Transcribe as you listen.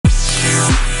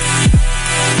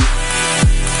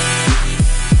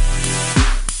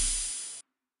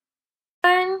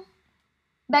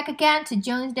Back again to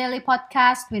Jones Daily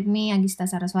Podcast with me, Agista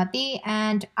Saraswati,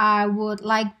 and I would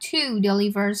like to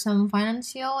deliver some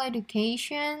financial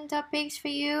education topics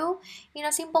for you in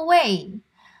a simple way.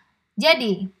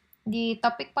 Jadi, di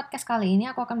topik podcast kali ini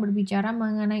aku akan berbicara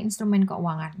mengenai instrumen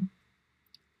keuangan.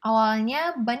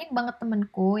 Awalnya banyak banget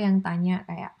temenku yang tanya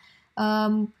kayak,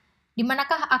 di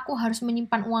manakah aku harus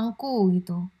menyimpan uangku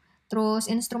gitu.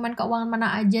 Terus instrumen keuangan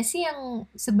mana aja sih yang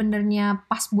sebenarnya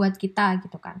pas buat kita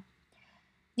gitu kan.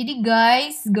 Jadi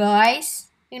guys,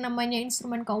 yang namanya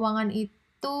instrumen keuangan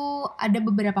itu ada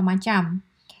beberapa macam.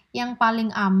 Yang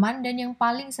paling aman dan yang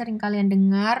paling sering kalian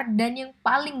dengar dan yang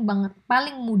paling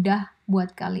mudah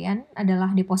buat kalian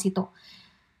adalah deposito.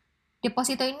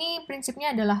 Deposito ini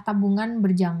prinsipnya adalah tabungan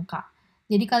berjangka.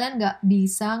 Jadi kalian nggak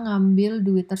bisa ngambil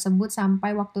duit tersebut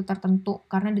sampai waktu tertentu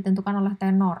karena ditentukan oleh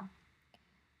tenor.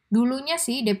 Dulunya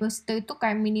sih deposito itu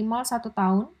kayak minimal 1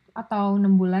 tahun atau 6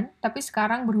 bulan, tapi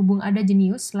sekarang berhubung ada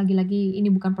Genius, lagi-lagi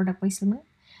ini bukan product placement,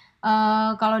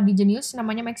 kalau di Genius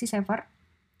namanya Maxi Saver.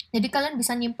 Jadi kalian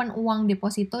bisa nyimpan uang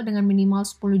deposito dengan minimal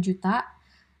 10 juta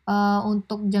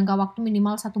untuk jangka waktu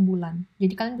minimal 1 bulan.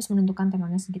 Jadi kalian bisa menentukan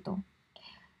tenornya segitu.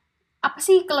 Apa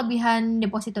sih kelebihan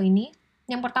deposito ini?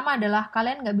 Yang pertama adalah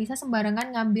kalian nggak bisa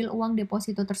sembarangan ngambil uang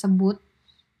deposito tersebut.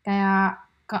 Kayak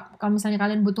kalau misalnya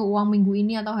kalian butuh uang minggu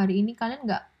ini atau hari ini, kalian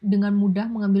nggak dengan mudah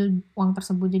mengambil uang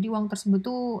tersebut. Jadi uang tersebut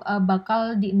tuh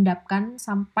bakal diendapkan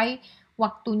sampai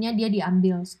waktunya dia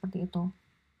diambil seperti itu.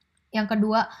 Yang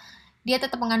kedua, dia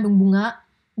tetap mengandung bunga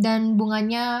dan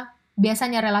bunganya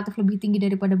biasanya relatif lebih tinggi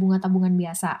daripada bunga tabungan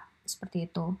biasa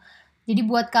seperti itu. Jadi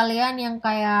buat kalian yang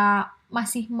kayak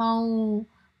masih mau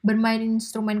bermain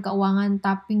instrumen keuangan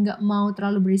tapi nggak mau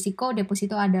terlalu berisiko,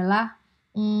 deposito adalah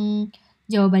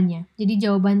jawabannya. Jadi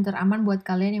jawaban teraman buat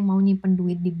kalian yang mau nyimpen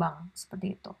duit di bank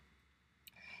seperti itu.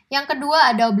 Yang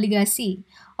kedua ada obligasi.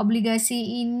 Obligasi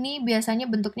ini biasanya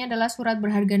bentuknya adalah surat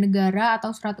berharga negara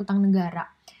atau surat utang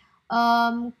negara.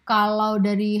 Kalau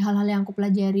dari hal-hal yang aku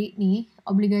pelajari nih,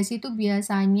 obligasi itu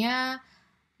biasanya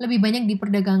lebih banyak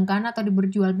diperdagangkan atau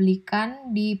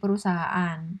diperjualbelikan di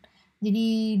perusahaan.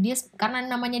 Jadi karena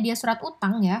namanya dia surat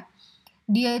utang ya,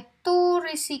 dia itu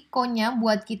risikonya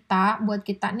buat kita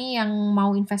nih yang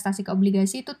mau investasi ke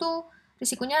obligasi itu tuh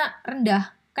risikonya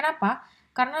rendah. Kenapa?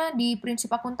 Karena di prinsip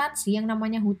akuntansi yang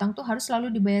namanya hutang tuh harus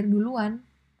selalu dibayar duluan.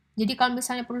 Jadi kalau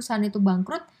misalnya perusahaan itu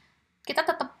bangkrut, kita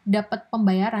tetap dapat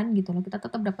pembayaran gitu loh, kita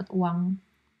tetap dapat uang.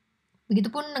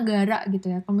 Begitupun negara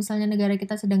gitu ya, kalau misalnya negara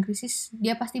kita sedang krisis,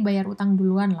 dia pasti bayar utang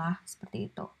duluan lah,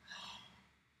 seperti itu.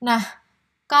 Nah,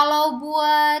 kalau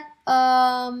buat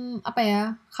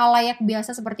khalayak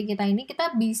biasa seperti kita ini,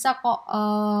 kita bisa kok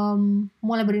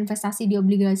mulai berinvestasi di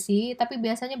obligasi, tapi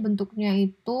biasanya bentuknya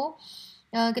itu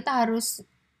kita harus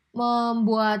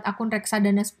membuat akun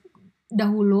reksadana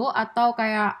dahulu atau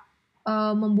kayak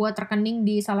membuat rekening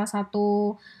di salah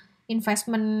satu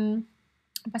investment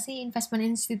investment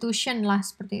institution lah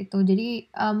seperti itu.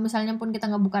 Jadi misalnya pun kita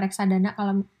nggak buka reksadana,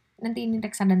 kalau nanti ini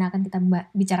reksadana akan kita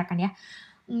bicarakan ya.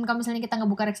 Kalau misalnya kita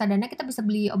nggak buka reksadana, kita bisa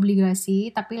beli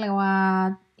obligasi tapi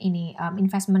lewat ini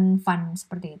investment fund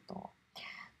seperti itu.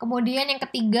 Kemudian yang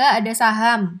ketiga ada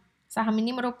saham. Saham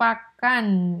ini merupakan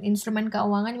instrumen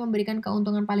keuangan yang memberikan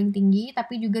keuntungan paling tinggi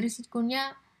tapi juga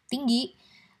risikonya tinggi.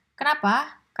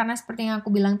 Kenapa? Karena seperti yang aku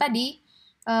bilang tadi,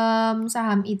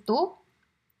 saham itu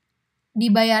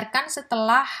dibayarkan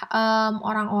setelah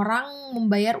orang-orang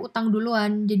membayar utang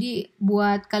duluan. Jadi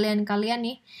buat kalian-kalian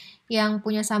nih yang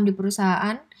punya saham di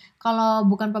perusahaan, kalau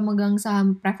bukan pemegang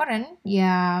saham preferen,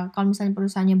 ya kalau misalnya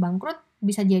perusahaannya bangkrut,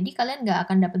 bisa jadi kalian nggak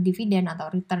akan dapat dividen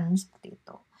atau return seperti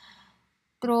itu.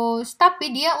 Terus,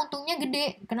 tapi dia untungnya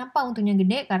gede. Kenapa untungnya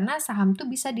gede? Karena saham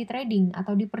tuh bisa di trading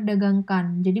atau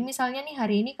diperdagangkan. Jadi misalnya nih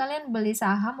hari ini kalian beli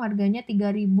saham harganya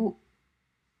 3.000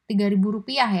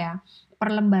 rupiah ya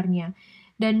per lembarnya.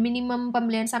 Dan minimum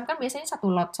pembelian saham kan biasanya satu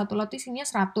lot. Satu lot isinya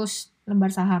 100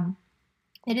 lembar saham.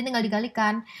 Jadi tinggal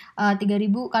dikalikan 3.000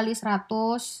 kali 100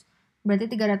 berarti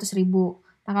 300.000.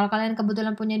 Nah kalau kalian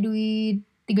kebetulan punya duit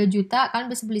 3 juta, kalian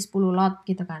bisa beli 10 lot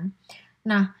gitu kan.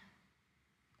 Nah,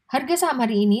 harga saham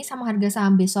hari ini sama harga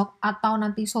saham besok atau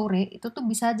nanti sore itu tuh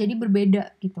bisa jadi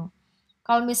berbeda gitu.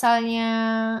 Kalau misalnya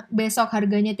besok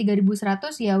harganya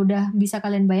 3.100 ya udah bisa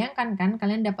kalian bayangkan kan,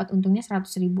 kalian dapat untungnya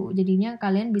 100.000. Jadinya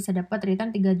kalian bisa dapat return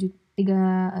 3 juta,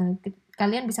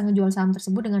 kalian bisa ngejual saham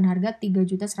tersebut dengan harga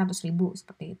 3.100.000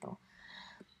 seperti itu.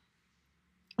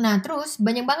 Nah, terus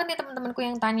banyak banget nih teman-temanku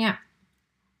yang tanya,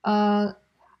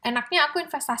 enaknya aku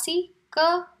investasi ke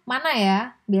mana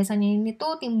ya? Biasanya ini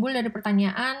tuh timbul dari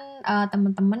pertanyaan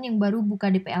teman-teman yang baru buka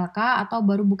DPLK atau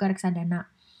baru buka reksadana.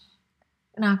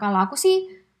 Nah, kalau aku sih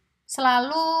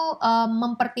selalu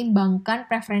mempertimbangkan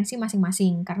preferensi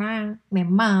masing-masing karena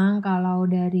memang kalau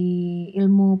dari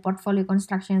ilmu portfolio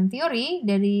construction theory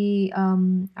dari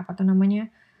apa tuh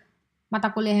namanya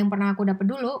mata kuliah yang pernah aku dapat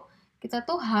dulu, kita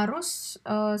tuh harus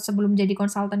sebelum jadi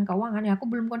konsultan keuangan, ya aku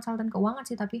belum konsultan keuangan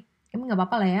sih tapi nggak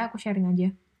apa-apa lah ya, aku sharing aja.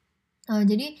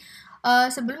 Jadi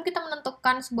sebelum kita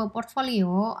menentukan sebuah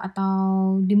portfolio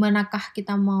atau di manakah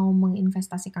kita mau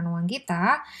menginvestasikan uang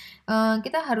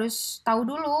kita harus tahu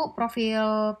dulu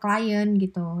profil klien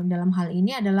gitu. Dalam hal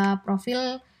ini adalah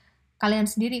profil kalian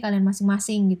sendiri, kalian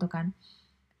masing-masing gitu kan.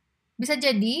 Bisa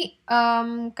jadi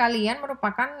kalian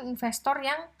merupakan investor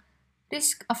yang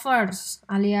risk averse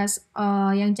alias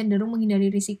yang cenderung menghindari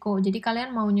risiko. Jadi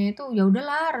kalian maunya itu ya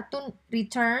udahlah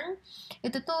return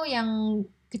itu tuh yang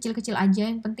kecil-kecil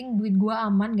aja, yang penting duit gua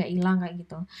aman gak hilang kayak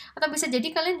gitu. Atau bisa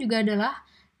jadi kalian juga adalah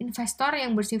investor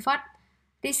yang bersifat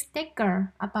risk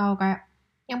taker atau kayak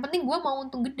yang penting gua mau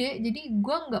untung gede, jadi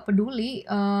gua nggak peduli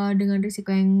dengan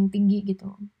risiko yang tinggi gitu.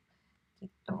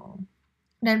 Gitu.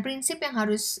 Dan prinsip yang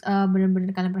harus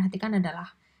benar-benar kalian perhatikan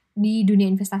adalah di dunia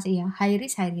investasi ya, high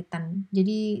risk high return.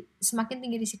 Jadi semakin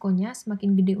tinggi risikonya,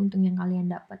 semakin gede untung yang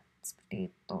kalian dapat. Seperti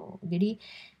itu. Jadi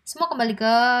semua kembali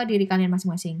ke diri kalian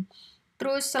masing-masing.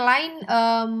 Terus selain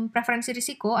preferensi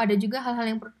risiko, ada juga hal-hal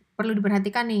yang perlu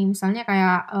diperhatikan nih. Misalnya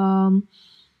kayak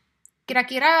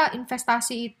kira-kira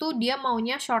investasi itu dia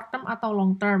maunya short term atau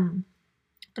long term.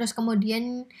 Terus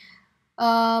kemudian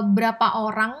berapa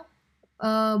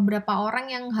orang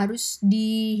yang harus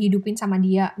dihidupin sama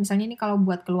dia. Misalnya ini kalau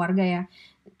buat keluarga ya.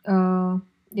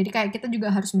 Jadi kayak kita juga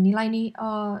harus menilai nih,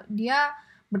 dia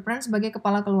berperan sebagai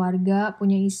kepala keluarga,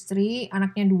 punya istri,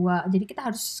 anaknya 2. Jadi kita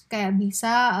harus kayak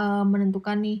bisa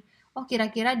menentukan nih, oh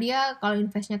kira-kira dia kalau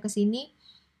investnya ke sini,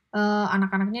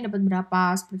 anak-anaknya dapat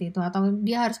berapa, seperti itu. Atau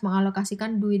dia harus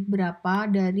mengalokasikan duit berapa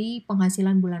dari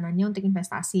penghasilan bulanannya untuk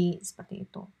investasi,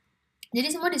 seperti itu. Jadi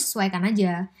semua disesuaikan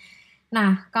aja.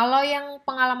 Nah, kalau yang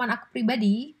pengalaman aku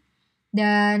pribadi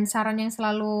dan saran yang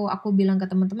selalu aku bilang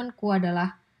ke teman-temanku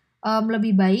adalah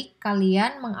lebih baik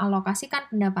kalian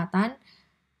mengalokasikan pendapatan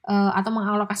atau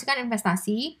mengalokasikan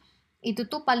investasi itu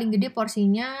tuh paling gede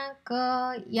porsinya ke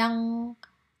yang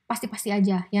pasti-pasti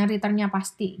aja, yang returnnya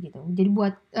pasti gitu. Jadi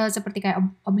buat seperti kayak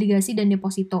obligasi dan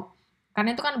deposito.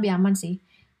 Karena itu kan lebih aman sih.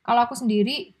 Kalau aku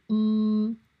sendiri,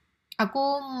 aku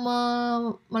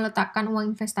meletakkan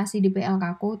uang investasi di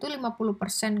PLK aku itu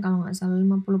 50% kalau nggak salah,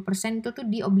 50% itu tuh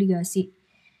di obligasi,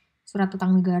 surat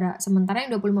utang negara. Sementara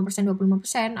yang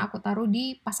 25% aku taruh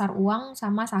di pasar uang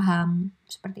sama saham,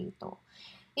 seperti itu.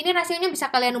 Ini rasionya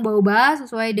bisa kalian ubah-ubah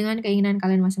sesuai dengan keinginan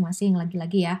kalian masing-masing,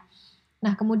 lagi-lagi ya.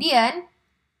 Nah, kemudian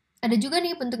ada juga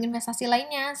nih bentuk investasi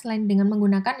lainnya selain dengan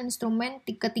menggunakan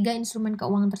ketiga instrumen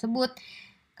keuangan tersebut.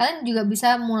 Kalian juga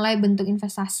bisa mulai bentuk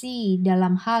investasi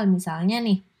dalam hal misalnya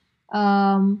nih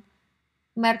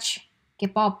merch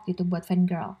K-pop gitu buat fan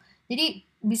girl. Jadi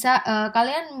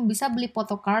kalian bisa beli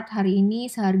photocard hari ini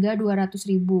seharga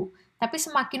 200.000. Tapi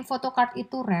semakin photocard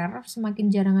itu rare,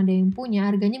 semakin jarang ada yang punya,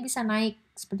 harganya bisa naik.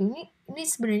 Seperti ini. Ini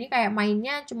sebenarnya kayak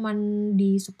mainnya cuman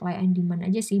di supply and demand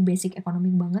aja sih, basic economic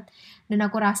banget. Dan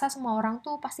aku rasa semua orang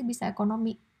tuh pasti bisa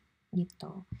ekonomi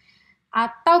gitu.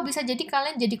 Atau bisa jadi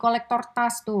kalian jadi kolektor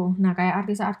tas tuh. Nah, kayak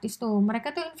artis-artis tuh,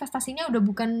 mereka tuh investasinya udah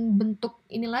bukan bentuk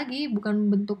ini lagi, bukan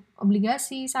bentuk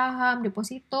obligasi, saham,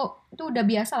 deposito. Itu udah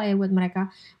biasa lah ya buat mereka.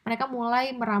 Mereka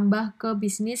mulai merambah ke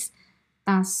bisnis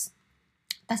tas.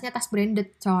 Tasnya tas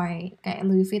branded coy, kayak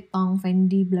Louis Vuitton,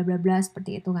 Fendi, bla bla bla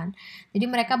seperti itu kan. Jadi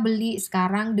mereka beli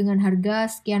sekarang dengan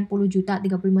harga sekian puluh juta,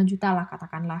 35 juta lah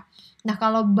katakanlah. Nah,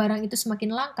 kalau barang itu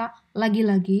semakin langka,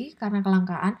 lagi-lagi karena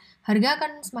kelangkaan, harga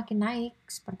akan semakin naik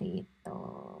seperti itu.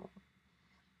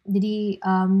 Jadi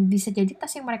bisa jadi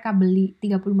tas yang mereka beli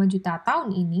 35 juta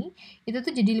tahun ini, itu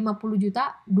tuh jadi 50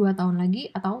 juta 2 tahun lagi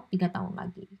atau 3 tahun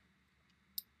lagi.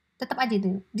 Tetap aja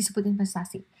itu disebut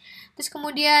investasi. Terus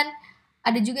kemudian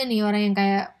ada juga nih orang yang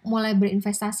kayak mulai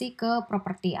berinvestasi ke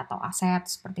properti atau aset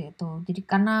seperti itu. Jadi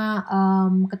karena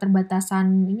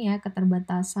keterbatasan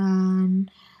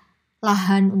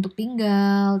lahan untuk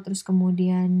tinggal, terus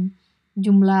kemudian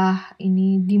jumlah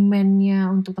demand-nya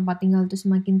untuk tempat tinggal itu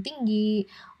semakin tinggi,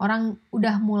 orang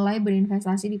udah mulai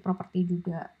berinvestasi di properti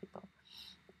juga gitu.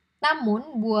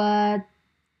 Namun buat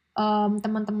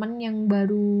teman-teman yang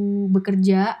baru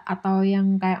bekerja atau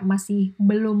yang kayak masih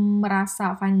belum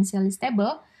merasa financially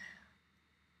stable,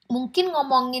 mungkin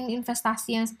ngomongin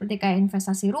investasi yang seperti kayak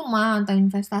investasi rumah atau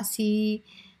investasi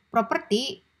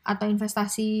properti atau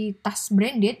investasi tas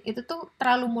branded itu tuh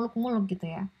terlalu muluk-muluk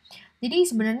gitu ya. Jadi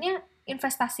sebenarnya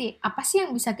investasi apa sih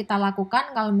yang bisa kita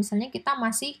lakukan kalau misalnya kita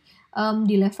masih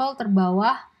di level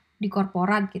terbawah di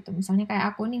korporat gitu. Misalnya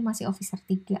kayak aku nih masih officer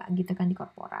 3 gitu kan di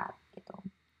korporat gitu.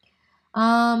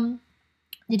 Um,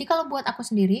 jadi kalau buat aku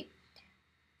sendiri,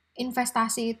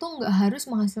 investasi itu nggak harus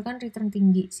menghasilkan return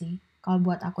tinggi sih. Kalau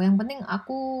buat aku, yang penting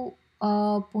aku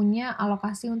punya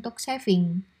alokasi untuk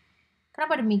saving.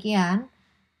 Kenapa demikian?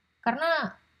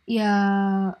 Karena ya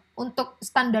untuk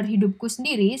standar hidupku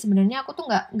sendiri sebenarnya aku tuh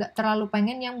nggak terlalu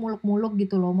pengen yang muluk-muluk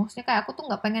gitu loh. Maksudnya kayak aku tuh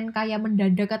nggak pengen kaya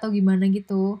mendadak atau gimana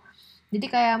gitu. Jadi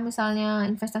kayak misalnya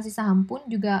investasi saham pun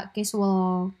juga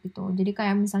casual gitu. Jadi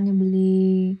kayak misalnya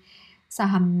beli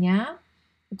sahamnya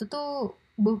itu tuh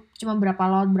cuma berapa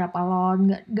lot,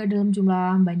 nggak dalam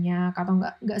jumlah banyak atau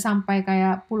nggak sampai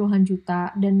kayak puluhan juta.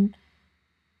 Dan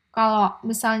kalau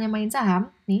misalnya main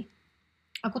saham nih,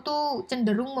 aku tuh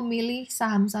cenderung memilih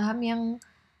saham-saham yang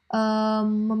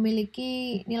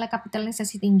memiliki nilai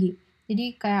kapitalisasi tinggi.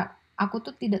 Jadi kayak aku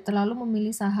tuh tidak terlalu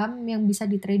memilih saham yang bisa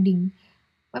di trading.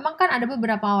 Memang kan ada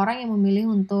beberapa orang yang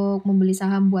memilih untuk membeli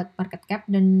saham buat market cap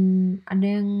dan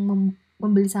ada yang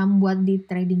membeli saham buat di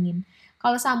tradingin.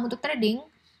 Kalau saham untuk trading,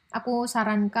 aku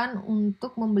sarankan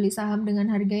untuk membeli saham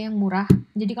dengan harga yang murah.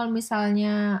 Jadi kalau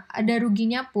misalnya ada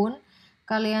ruginya pun,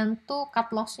 kalian tuh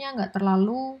cut loss-nya nggak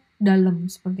terlalu dalam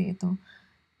seperti itu.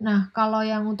 Nah, kalau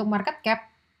yang untuk market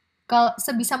cap, kalau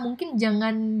sebisa mungkin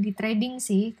jangan di trading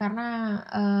sih, karena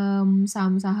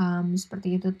saham-saham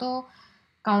seperti itu tuh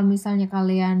kalau misalnya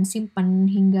kalian simpen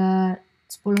hingga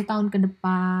 10 tahun ke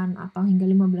depan atau hingga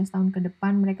 15 tahun ke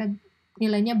depan, mereka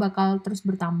nilainya bakal terus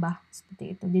bertambah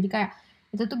seperti itu. Jadi kayak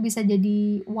itu tuh bisa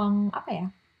jadi uang apa ya?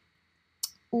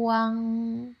 Uang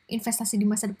investasi di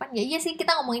masa depan. Ya iya sih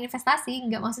kita ngomongin investasi,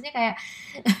 nggak maksudnya kayak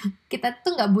kita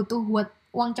tuh nggak butuh buat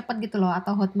uang cepat gitu loh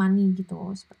atau hot money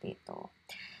gitu seperti itu.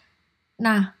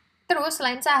 Nah, terus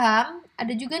selain saham,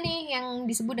 ada juga nih yang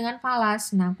disebut dengan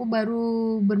falas. Nah, aku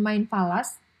baru bermain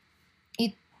falas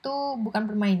itu bukan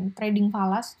bermain, trading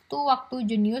falas itu waktu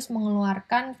Junius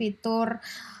mengeluarkan fitur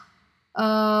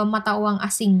mata uang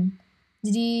asing.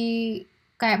 Jadi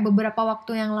kayak beberapa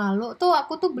waktu yang lalu tuh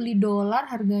aku tuh beli dolar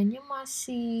harganya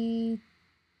masih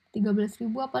 13.000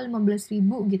 apa 15.000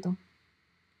 gitu.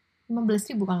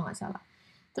 15.000 kalau nggak salah.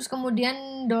 Terus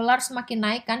kemudian dolar semakin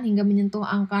naik kan hingga menyentuh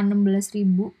angka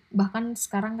 16.000, bahkan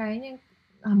sekarang kayaknya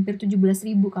hampir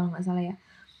 17.000 kalau nggak salah ya.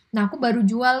 Nah, aku baru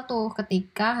jual tuh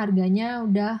ketika harganya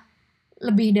udah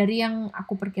lebih dari yang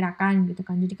aku perkirakan gitu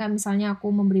kan. Jadi kan misalnya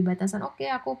aku memberi batasan, oke,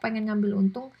 aku pengen ngambil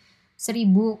untung 1.000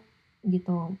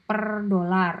 gitu per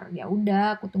dolar. Ya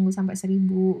udah, aku tunggu sampai 1.000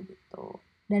 gitu.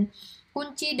 Dan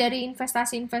kunci dari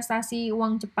investasi-investasi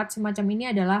uang cepat semacam ini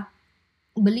adalah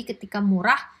beli ketika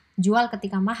murah, jual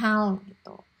ketika mahal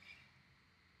gitu.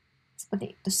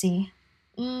 Seperti itu sih.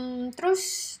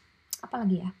 Terus apa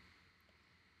lagi ya?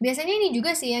 Biasanya ini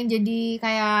juga sih yang jadi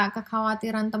kayak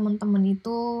kekhawatiran teman-teman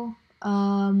itu,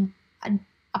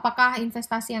 apakah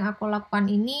investasi yang aku lakukan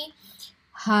ini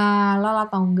halal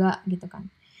atau enggak gitu kan.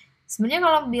 Sebenarnya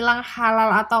kalau bilang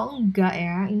halal atau enggak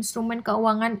ya, instrumen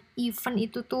keuangan even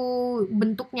itu tuh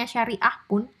bentuknya syariah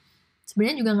pun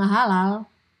sebenarnya juga nggak halal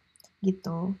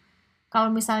gitu. Kalau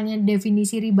misalnya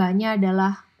definisi ribanya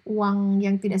adalah uang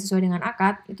yang tidak sesuai dengan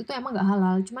akad, itu tuh emang nggak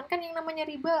halal. Cuman kan yang namanya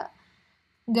riba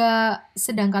nggak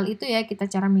sedangkal itu ya kita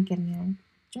cara mikirnya.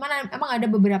 Cuman emang ada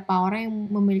beberapa orang yang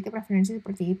memiliki preferensi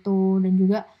seperti itu dan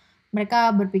juga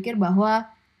mereka berpikir bahwa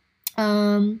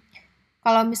em,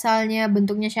 kalau misalnya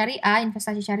bentuknya syariah,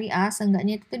 investasi syariah,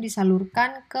 seenggaknya itu tuh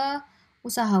disalurkan ke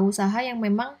usaha-usaha yang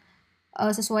memang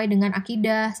sesuai dengan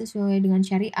akidah, sesuai dengan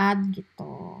syariat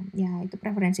gitu. Ya itu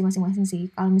preferensi masing-masing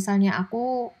sih. Kalau misalnya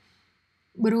aku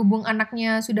berhubung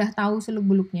anaknya sudah tahu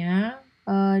seluk-beluknya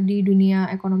di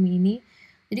dunia ekonomi ini,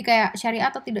 jadi kayak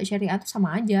syariat atau tidak syariat itu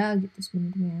sama aja gitu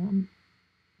sebenarnya.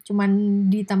 Cuman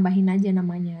ditambahin aja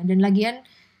namanya. Dan lagian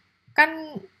kan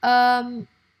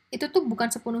itu tuh bukan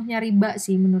sepenuhnya riba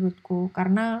sih menurutku.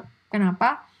 Karena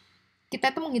kenapa?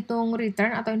 Kita tuh menghitung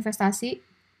return atau investasi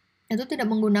itu tidak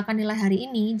menggunakan nilai hari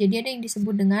ini. Jadi ada yang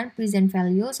disebut dengan present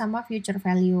value sama future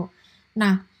value.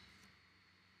 Nah,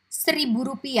 1.000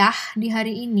 rupiah di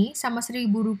hari ini sama 1.000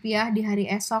 rupiah di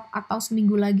hari esok atau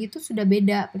seminggu lagi itu sudah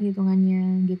beda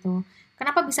perhitungannya gitu.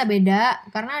 Kenapa bisa beda?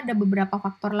 Karena ada beberapa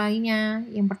faktor lainnya.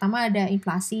 Yang pertama ada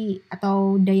inflasi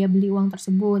atau daya beli uang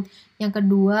tersebut. Yang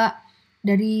kedua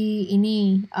dari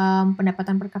ini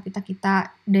pendapatan per kapita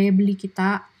kita, daya beli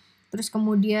kita. Terus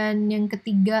kemudian yang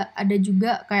ketiga ada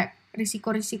juga kayak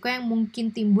risiko-risiko yang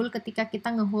mungkin timbul ketika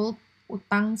kita ngehold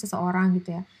utang seseorang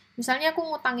gitu ya. Misalnya aku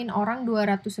ngutangin orang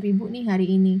 200.000 nih hari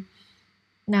ini.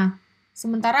 Nah,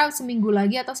 sementara seminggu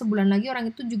lagi atau sebulan lagi orang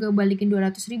itu juga balikin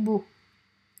 200.000.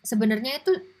 Sebenarnya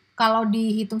itu kalau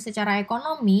dihitung secara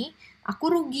ekonomi,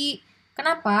 aku rugi.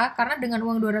 Kenapa? Karena dengan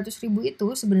uang 200.000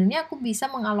 itu sebenarnya aku bisa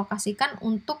mengalokasikan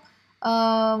untuk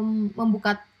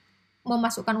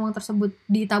memasukkan uang tersebut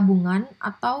di tabungan,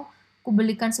 atau aku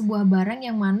belikan sebuah barang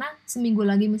yang mana seminggu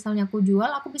lagi misalnya aku jual,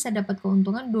 aku bisa dapat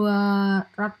keuntungan 10.000,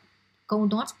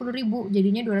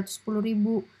 jadinya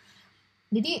 210.000.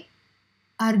 Jadi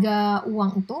harga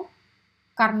uang itu,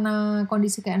 karena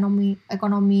kondisi ekonomi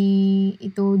ekonomi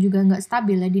itu juga nggak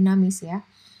stabil ya, dinamis ya,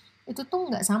 itu tuh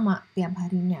nggak sama tiap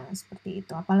harinya, seperti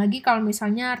itu. Apalagi kalau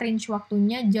misalnya range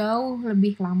waktunya jauh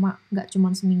lebih lama, nggak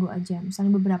cuma seminggu aja,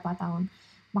 misalnya beberapa tahun.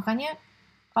 Makanya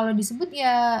kalau disebut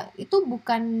ya itu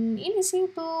bukan ini sih,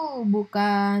 itu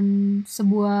bukan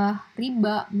sebuah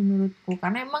riba menurutku,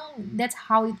 karena emang that's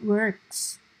how it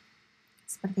works,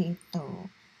 seperti itu.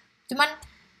 Cuman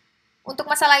untuk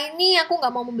masalah ini aku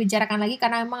nggak mau membicarakan lagi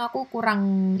karena emang aku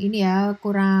kurang ini ya,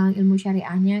 kurang ilmu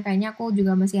syariahnya. Kayaknya aku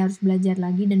juga masih harus belajar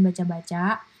lagi dan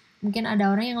baca-baca. Mungkin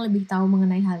ada orang yang lebih tahu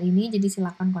mengenai hal ini, jadi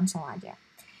silakan konsol aja.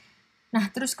 Nah,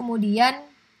 terus kemudian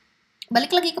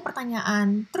balik lagi ke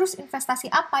pertanyaan, terus investasi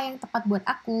apa yang tepat buat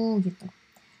aku gitu?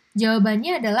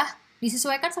 Jawabannya adalah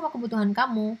disesuaikan sama kebutuhan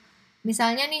kamu.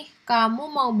 Misalnya nih,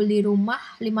 kamu mau beli rumah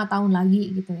 5 tahun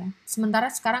lagi gitu ya. Sementara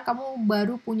sekarang kamu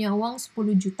baru punya uang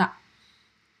 10 juta.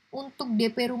 Untuk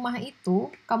DP rumah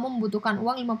itu, kamu membutuhkan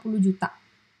uang 50 juta.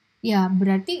 Ya,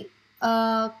 berarti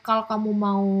kalau kamu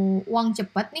mau uang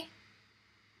cepat nih,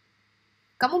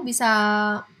 kamu bisa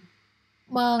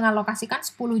mengalokasikan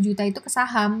 10 juta itu ke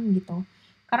saham gitu.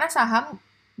 Karena saham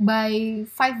by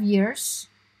 5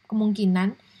 years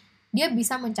kemungkinan dia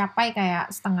bisa mencapai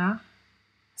kayak setengah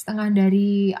setengah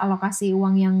dari alokasi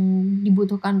uang yang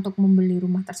dibutuhkan untuk membeli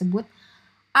rumah tersebut.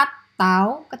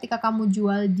 Atau ketika kamu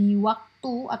jual di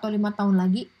waktu atau 5 tahun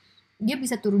lagi, dia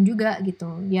bisa turun juga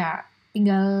gitu. Ya,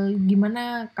 tinggal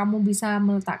gimana kamu bisa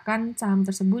meletakkan saham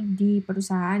tersebut di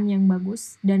perusahaan yang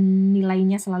bagus dan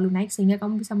nilainya selalu naik sehingga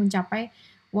kamu bisa mencapai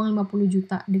uang 50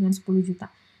 juta dengan 10 juta.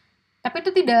 Tapi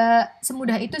itu tidak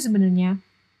semudah itu sebenarnya.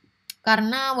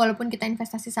 Karena walaupun kita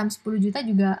investasi saham 10 juta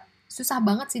juga susah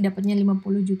banget sih dapatnya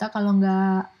 50 juta kalau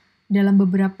nggak dalam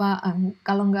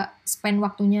kalau nggak spend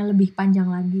waktunya lebih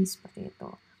panjang lagi, seperti itu.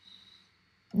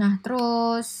 Nah,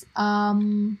 terus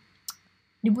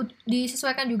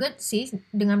disesuaikan juga sih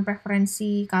dengan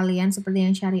preferensi kalian, seperti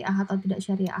yang syariah atau tidak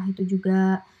syariah itu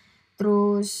juga.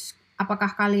 Terus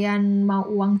apakah kalian mau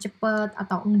uang cepet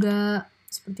atau enggak,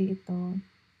 seperti itu.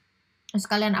 Terus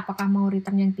kalian apakah mau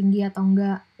return yang tinggi atau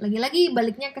enggak. Lagi-lagi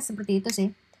baliknya ke seperti itu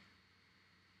sih.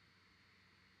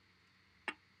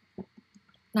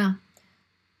 Nah,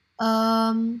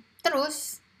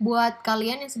 terus buat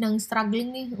kalian yang sedang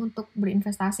struggling nih untuk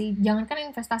berinvestasi,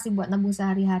 jangankan investasi buat nabung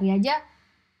sehari-hari aja,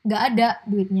 nggak ada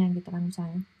duitnya gitu kan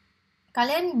misalnya.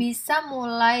 Kalian bisa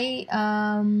mulai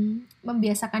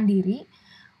membiasakan diri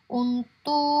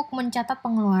untuk mencatat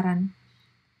pengeluaran.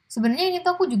 Sebenarnya ini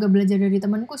tuh aku juga belajar dari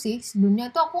temanku sih. Sebelumnya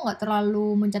tuh aku nggak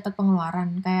terlalu mencatat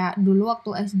pengeluaran. Kayak dulu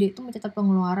waktu SD tuh mencatat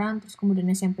pengeluaran, terus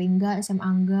kemudian SMP enggak, SMA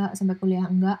enggak, sampai kuliah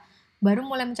enggak. Baru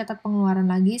mulai mencatat pengeluaran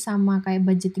lagi sama kayak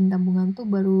budgeting tabungan tuh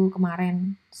baru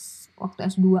kemarin waktu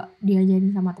S2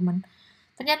 diajarin sama teman.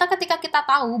 Ternyata ketika kita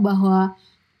tahu bahwa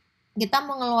kita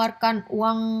mengeluarkan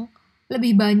uang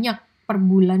lebih banyak per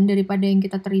bulan daripada yang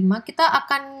kita terima, kita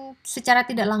akan secara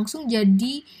tidak langsung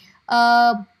jadi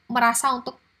merasa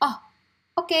untuk, oh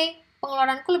oke,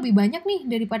 pengeluaranku lebih banyak nih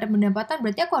daripada pendapatan,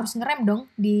 berarti aku harus ngerem dong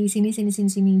di sini sini sini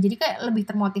sini. Jadi kayak lebih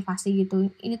termotivasi gitu.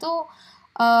 Ini tuh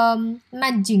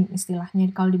nudging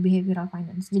istilahnya kalau di behavioral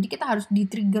finance. Jadi kita harus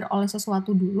di-trigger oleh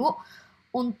sesuatu dulu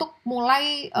untuk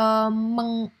mulai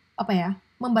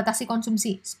membatasi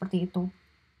konsumsi, seperti itu.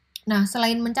 Nah,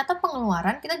 selain mencatat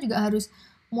pengeluaran, kita juga harus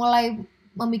mulai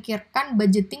memikirkan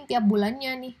budgeting tiap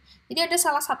bulannya nih. Jadi ada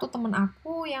salah satu temen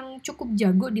aku yang cukup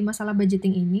jago di masalah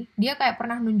budgeting ini. Dia kayak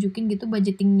pernah nunjukin gitu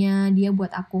budgetingnya dia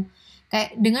buat aku.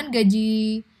 Kayak dengan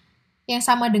gaji yang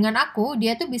sama dengan aku,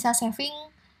 dia tuh bisa saving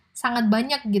sangat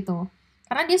banyak gitu.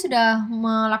 Karena dia sudah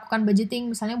melakukan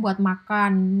budgeting misalnya buat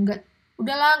makan.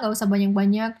 Udahlah nggak usah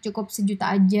banyak-banyak, cukup 1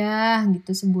 juta aja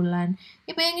gitu sebulan.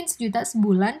 Ya bayangin 1 juta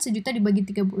sebulan, 1 juta dibagi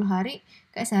 30 hari,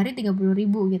 kayak sehari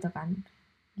 30.000 gitu kan.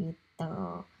 Gitu.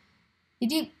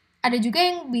 Jadi ada juga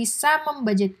yang bisa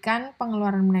membudgetkan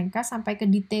pengeluaran mereka sampai ke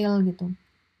detail gitu.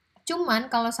 Cuman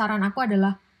kalau saran aku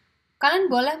adalah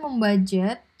kalian boleh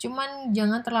membudget, cuman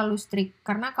jangan terlalu strict.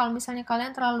 Karena kalau misalnya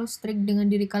kalian terlalu strict dengan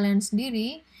diri kalian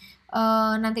sendiri,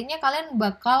 nantinya kalian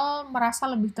bakal merasa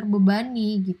lebih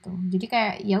terbebani gitu. Jadi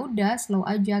kayak ya udah slow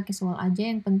aja, casual aja.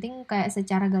 Yang penting kayak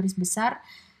secara garis besar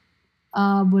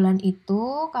bulan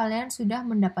itu kalian sudah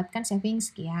mendapatkan saving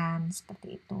sekian,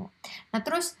 seperti itu. Nah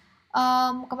terus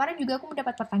Kemarin juga aku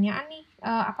mendapat pertanyaan nih,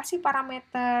 apa sih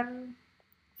parameter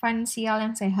finansial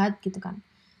yang sehat gitu kan.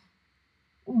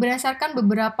 Berdasarkan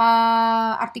beberapa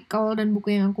artikel dan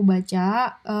buku yang aku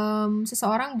baca,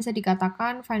 seseorang bisa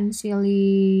dikatakan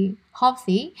financially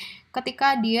healthy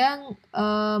ketika dia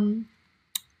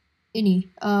ini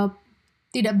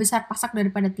tidak besar pasak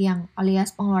daripada tiang,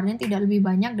 alias pengeluarannya tidak lebih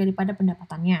banyak daripada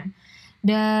pendapatannya.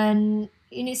 Dan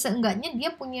ini seenggaknya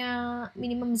dia punya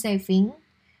minimum saving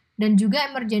dan juga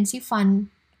emergency fund.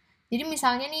 Jadi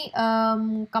misalnya nih,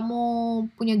 kamu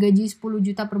punya gaji 10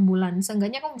 juta per bulan,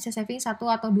 seenggaknya kamu bisa saving 1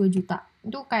 atau 2 juta.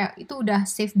 Itu kayak itu udah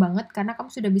safe banget karena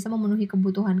kamu sudah bisa memenuhi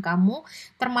kebutuhan kamu,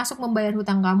 termasuk membayar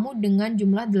hutang kamu dengan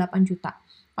jumlah 8 juta.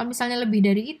 Kalau misalnya lebih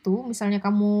dari itu, misalnya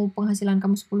kamu penghasilan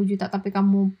kamu 10 juta tapi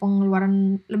kamu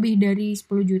pengeluaran lebih dari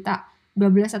 10 juta,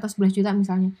 12 atau 11 juta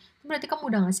misalnya, itu berarti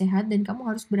kamu udah nggak sehat dan kamu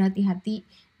harus berhati-hati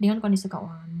dengan kondisi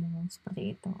keuanganmu,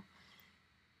 seperti itu.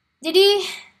 Jadi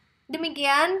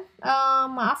demikian,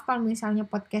 maaf kalau misalnya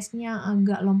podcastnya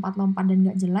agak lompat-lompat dan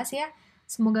nggak jelas ya.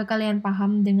 Semoga kalian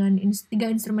paham dengan 3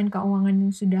 instrumen keuangan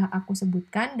yang sudah aku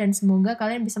sebutkan dan semoga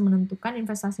kalian bisa menentukan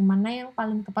investasi mana yang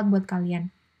paling tepat buat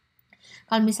kalian.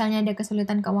 Kalau misalnya ada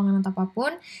kesulitan keuangan atau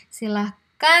apapun,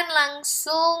 silahkan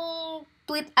langsung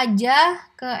tweet aja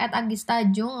ke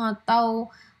 @agistajung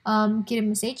atau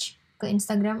kirim message ke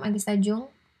Instagram agistajung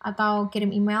atau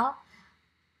kirim email.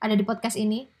 Ada di podcast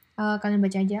ini, kalian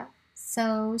baca aja.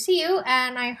 So see you,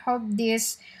 and I hope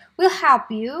this will help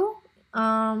you,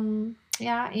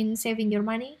 in saving your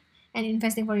money and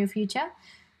investing for your future.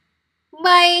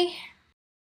 Bye.